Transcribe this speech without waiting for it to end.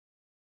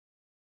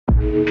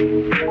Hey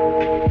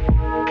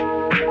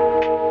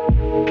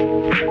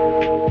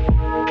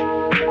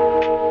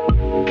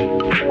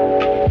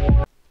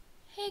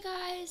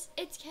guys,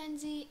 it's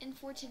Kenzie, and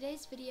for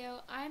today's video,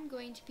 I'm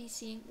going to be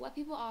seeing what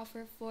people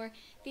offer for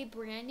the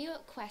brand new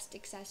Quest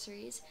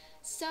accessories.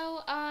 So,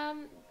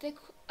 the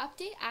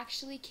update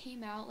actually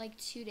came out like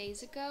 2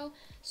 days ago,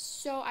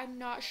 so I'm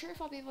not sure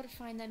if I'll be able to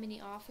find that many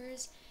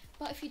offers.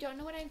 But if you don't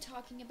know what I'm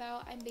talking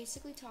about, I'm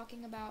basically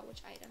talking about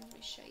which item. Let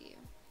me show you.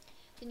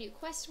 The new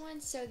Quest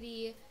one, so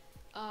the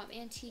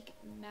antique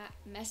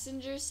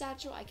messenger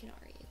satchel, I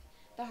cannot read.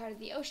 The Heart of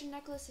the Ocean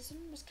necklace, this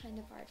one was kind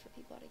of hard for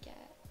people to get.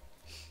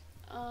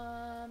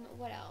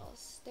 What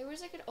else? There was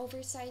like an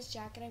oversized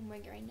jacket I'm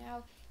wearing right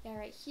now. Yeah,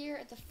 right here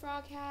at the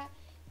frog hat.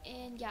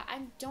 And yeah, I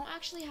don't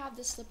actually have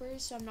the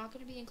slippers, so I'm not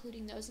going to be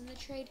including those in the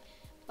trade,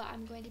 but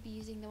I'm going to be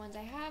using the ones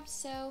I have.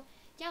 So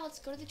yeah, let's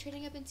go to the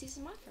trading up and see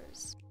some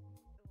offers.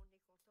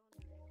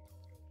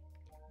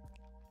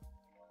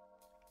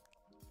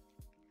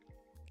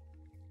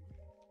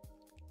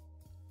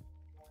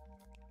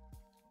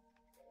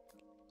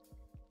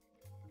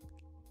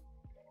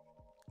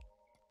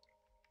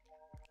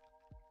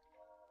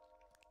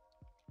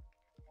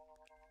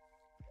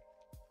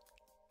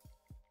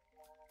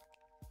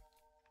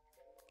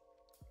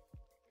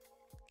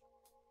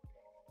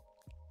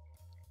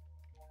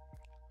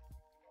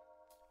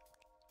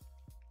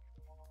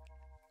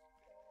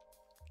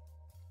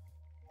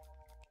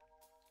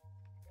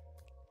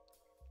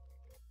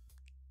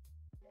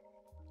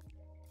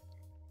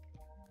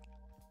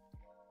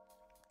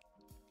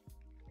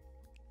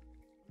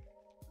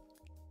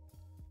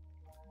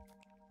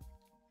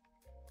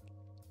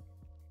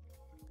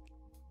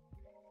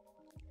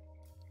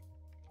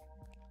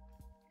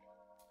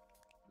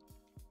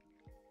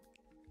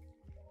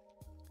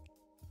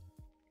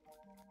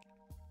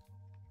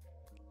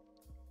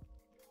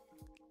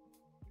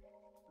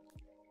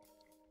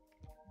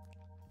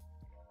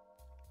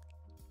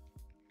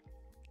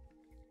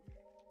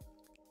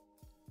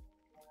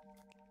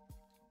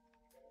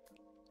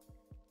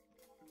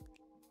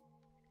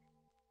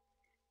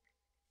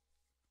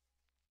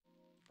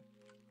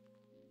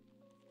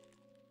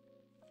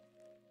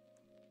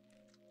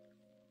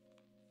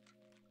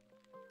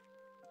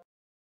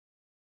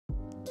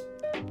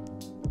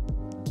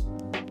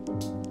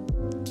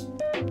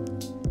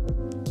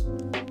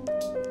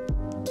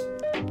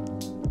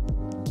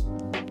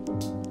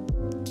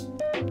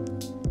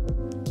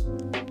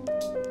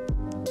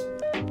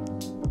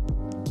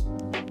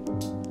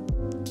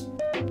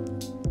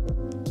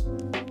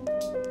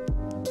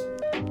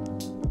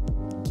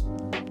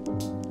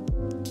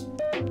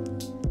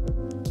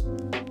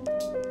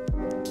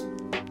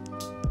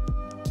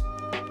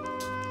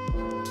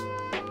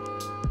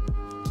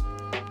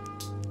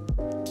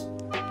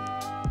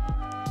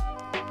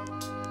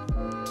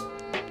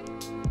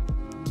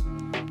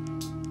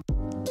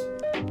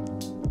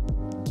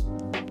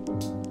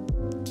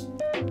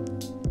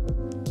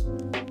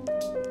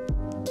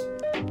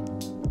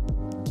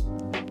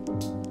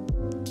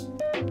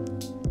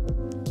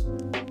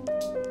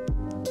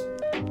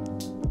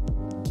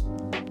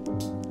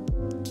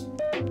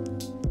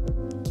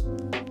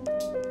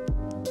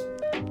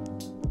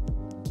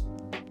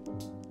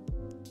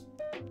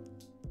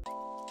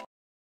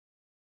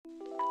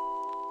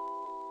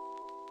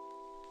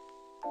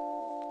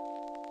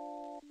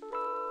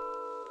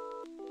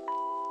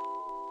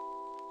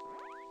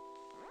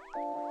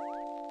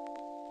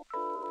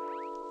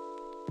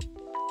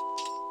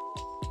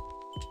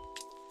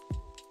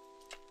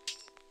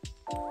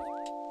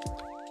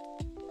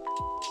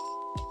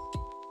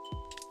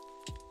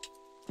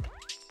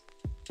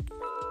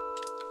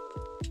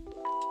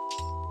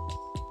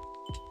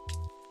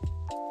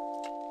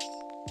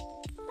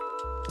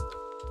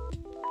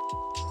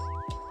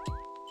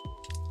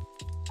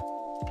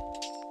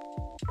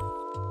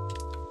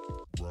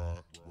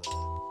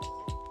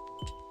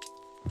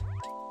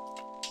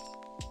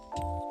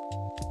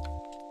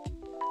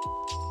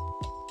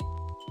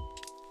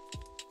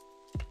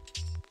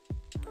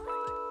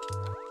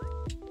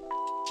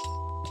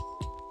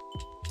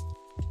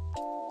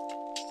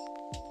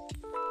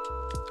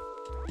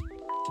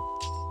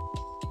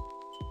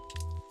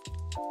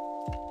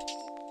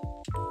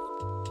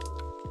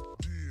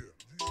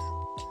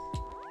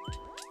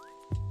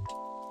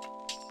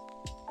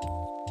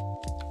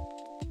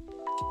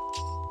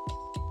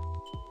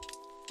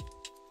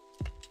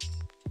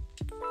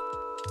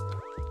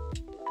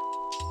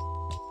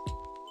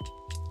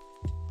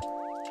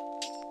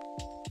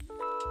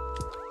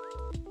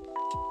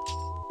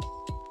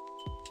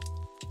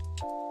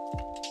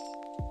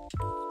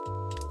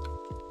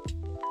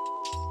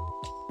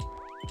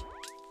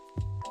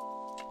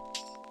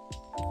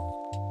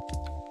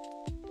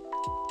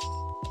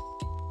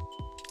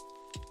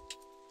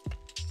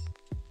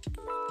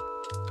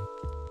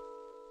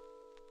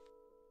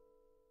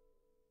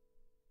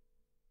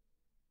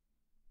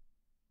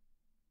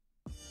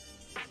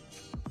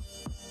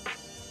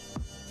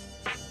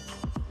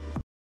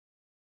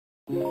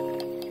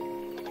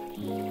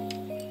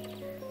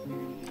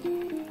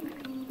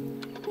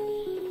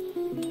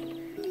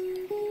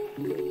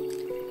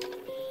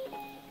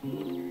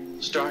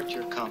 Start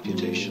your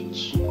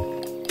computations.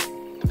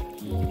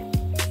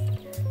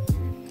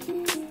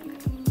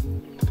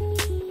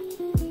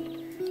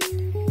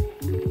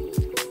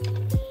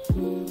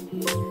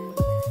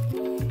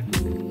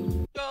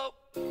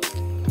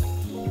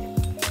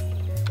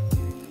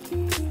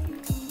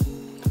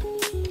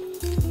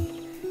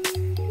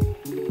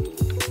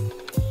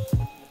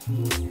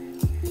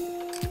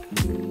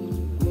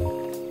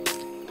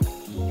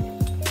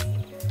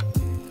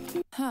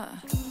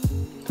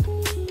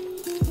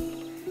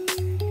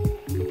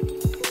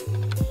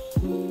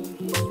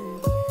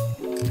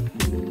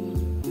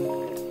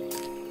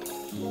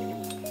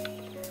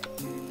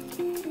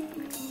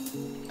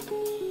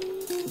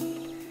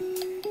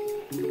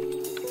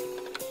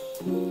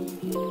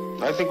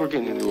 I think we're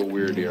getting into a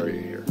weird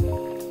area here.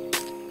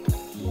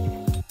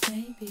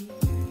 Maybe.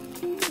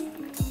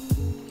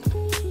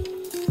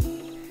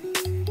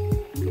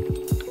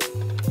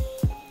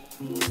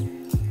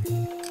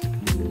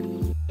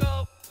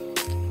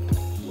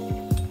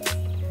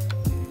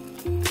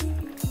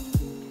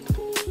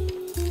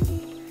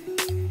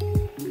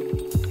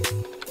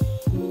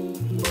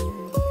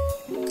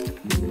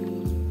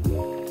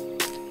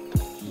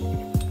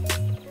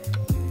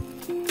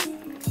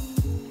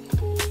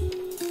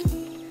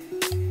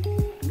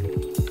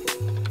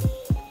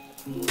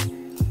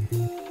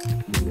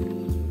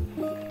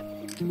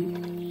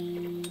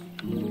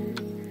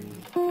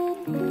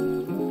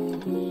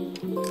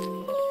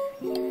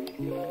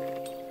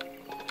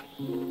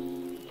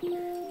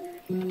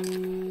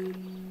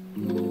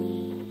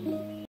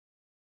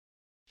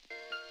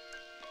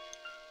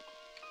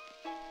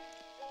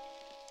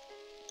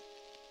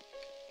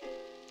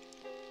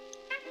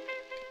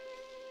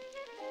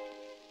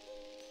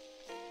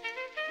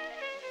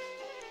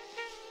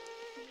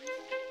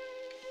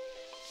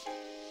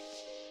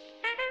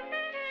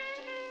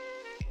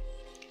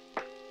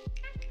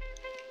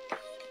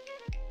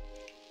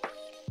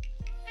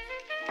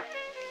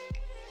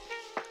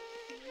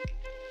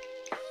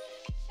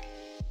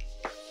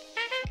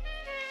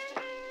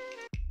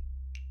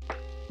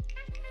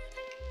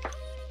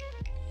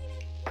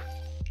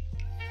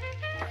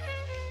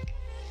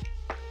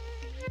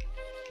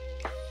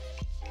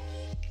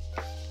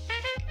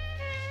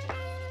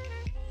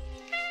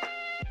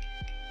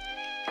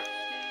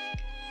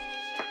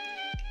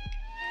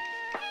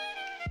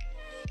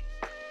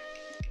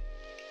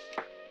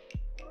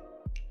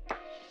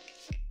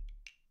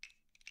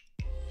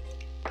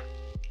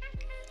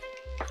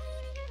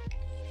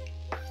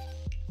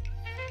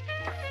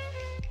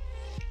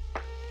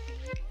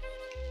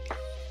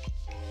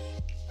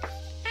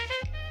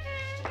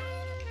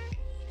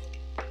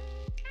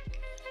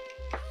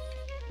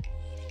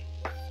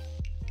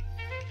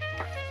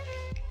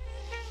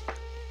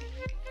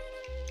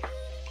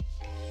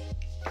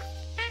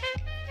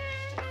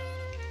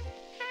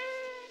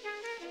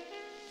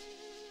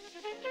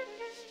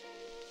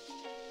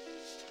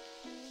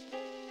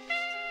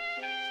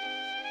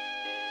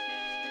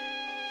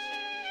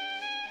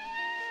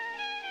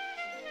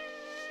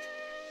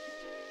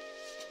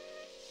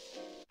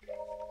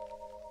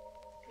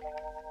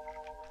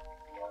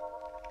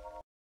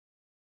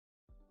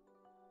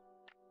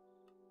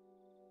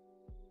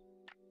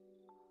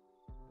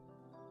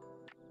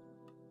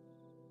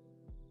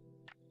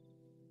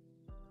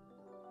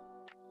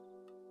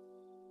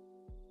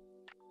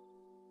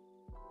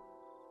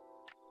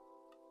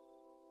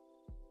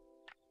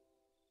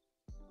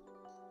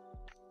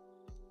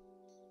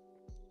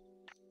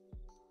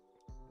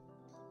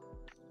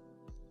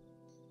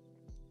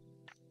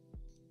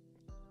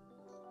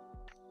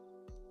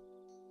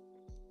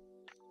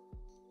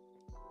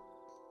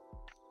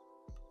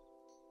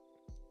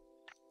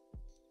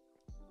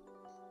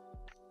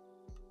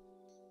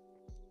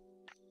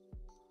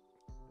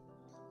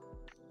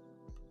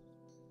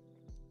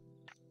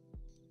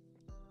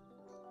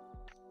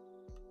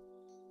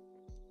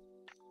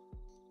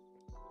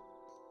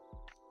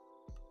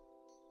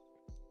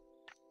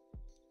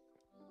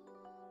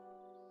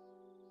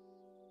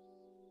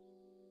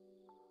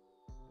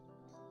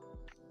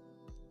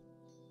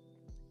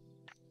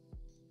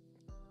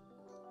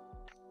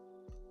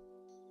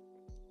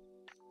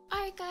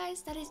 Alright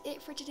guys, that is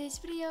it for today's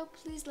video.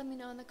 Please let me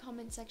know in the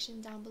comment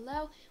section down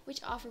below which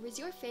offer was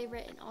your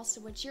favorite and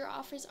also what your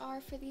offers are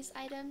for these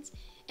items.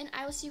 And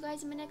I will see you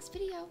guys in my next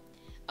video.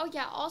 Oh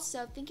yeah,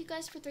 also, thank you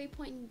guys for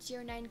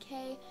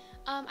 3.09k.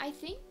 I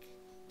think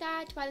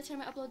that by the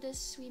time I upload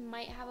this, we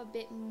might have a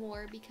bit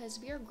more because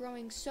we are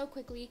growing so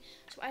quickly.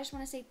 So I just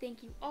want to say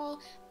thank you all.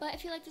 But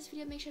if you like this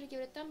video, make sure to give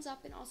it a thumbs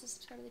up and also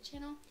subscribe to the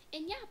channel.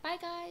 And yeah, bye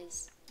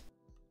guys!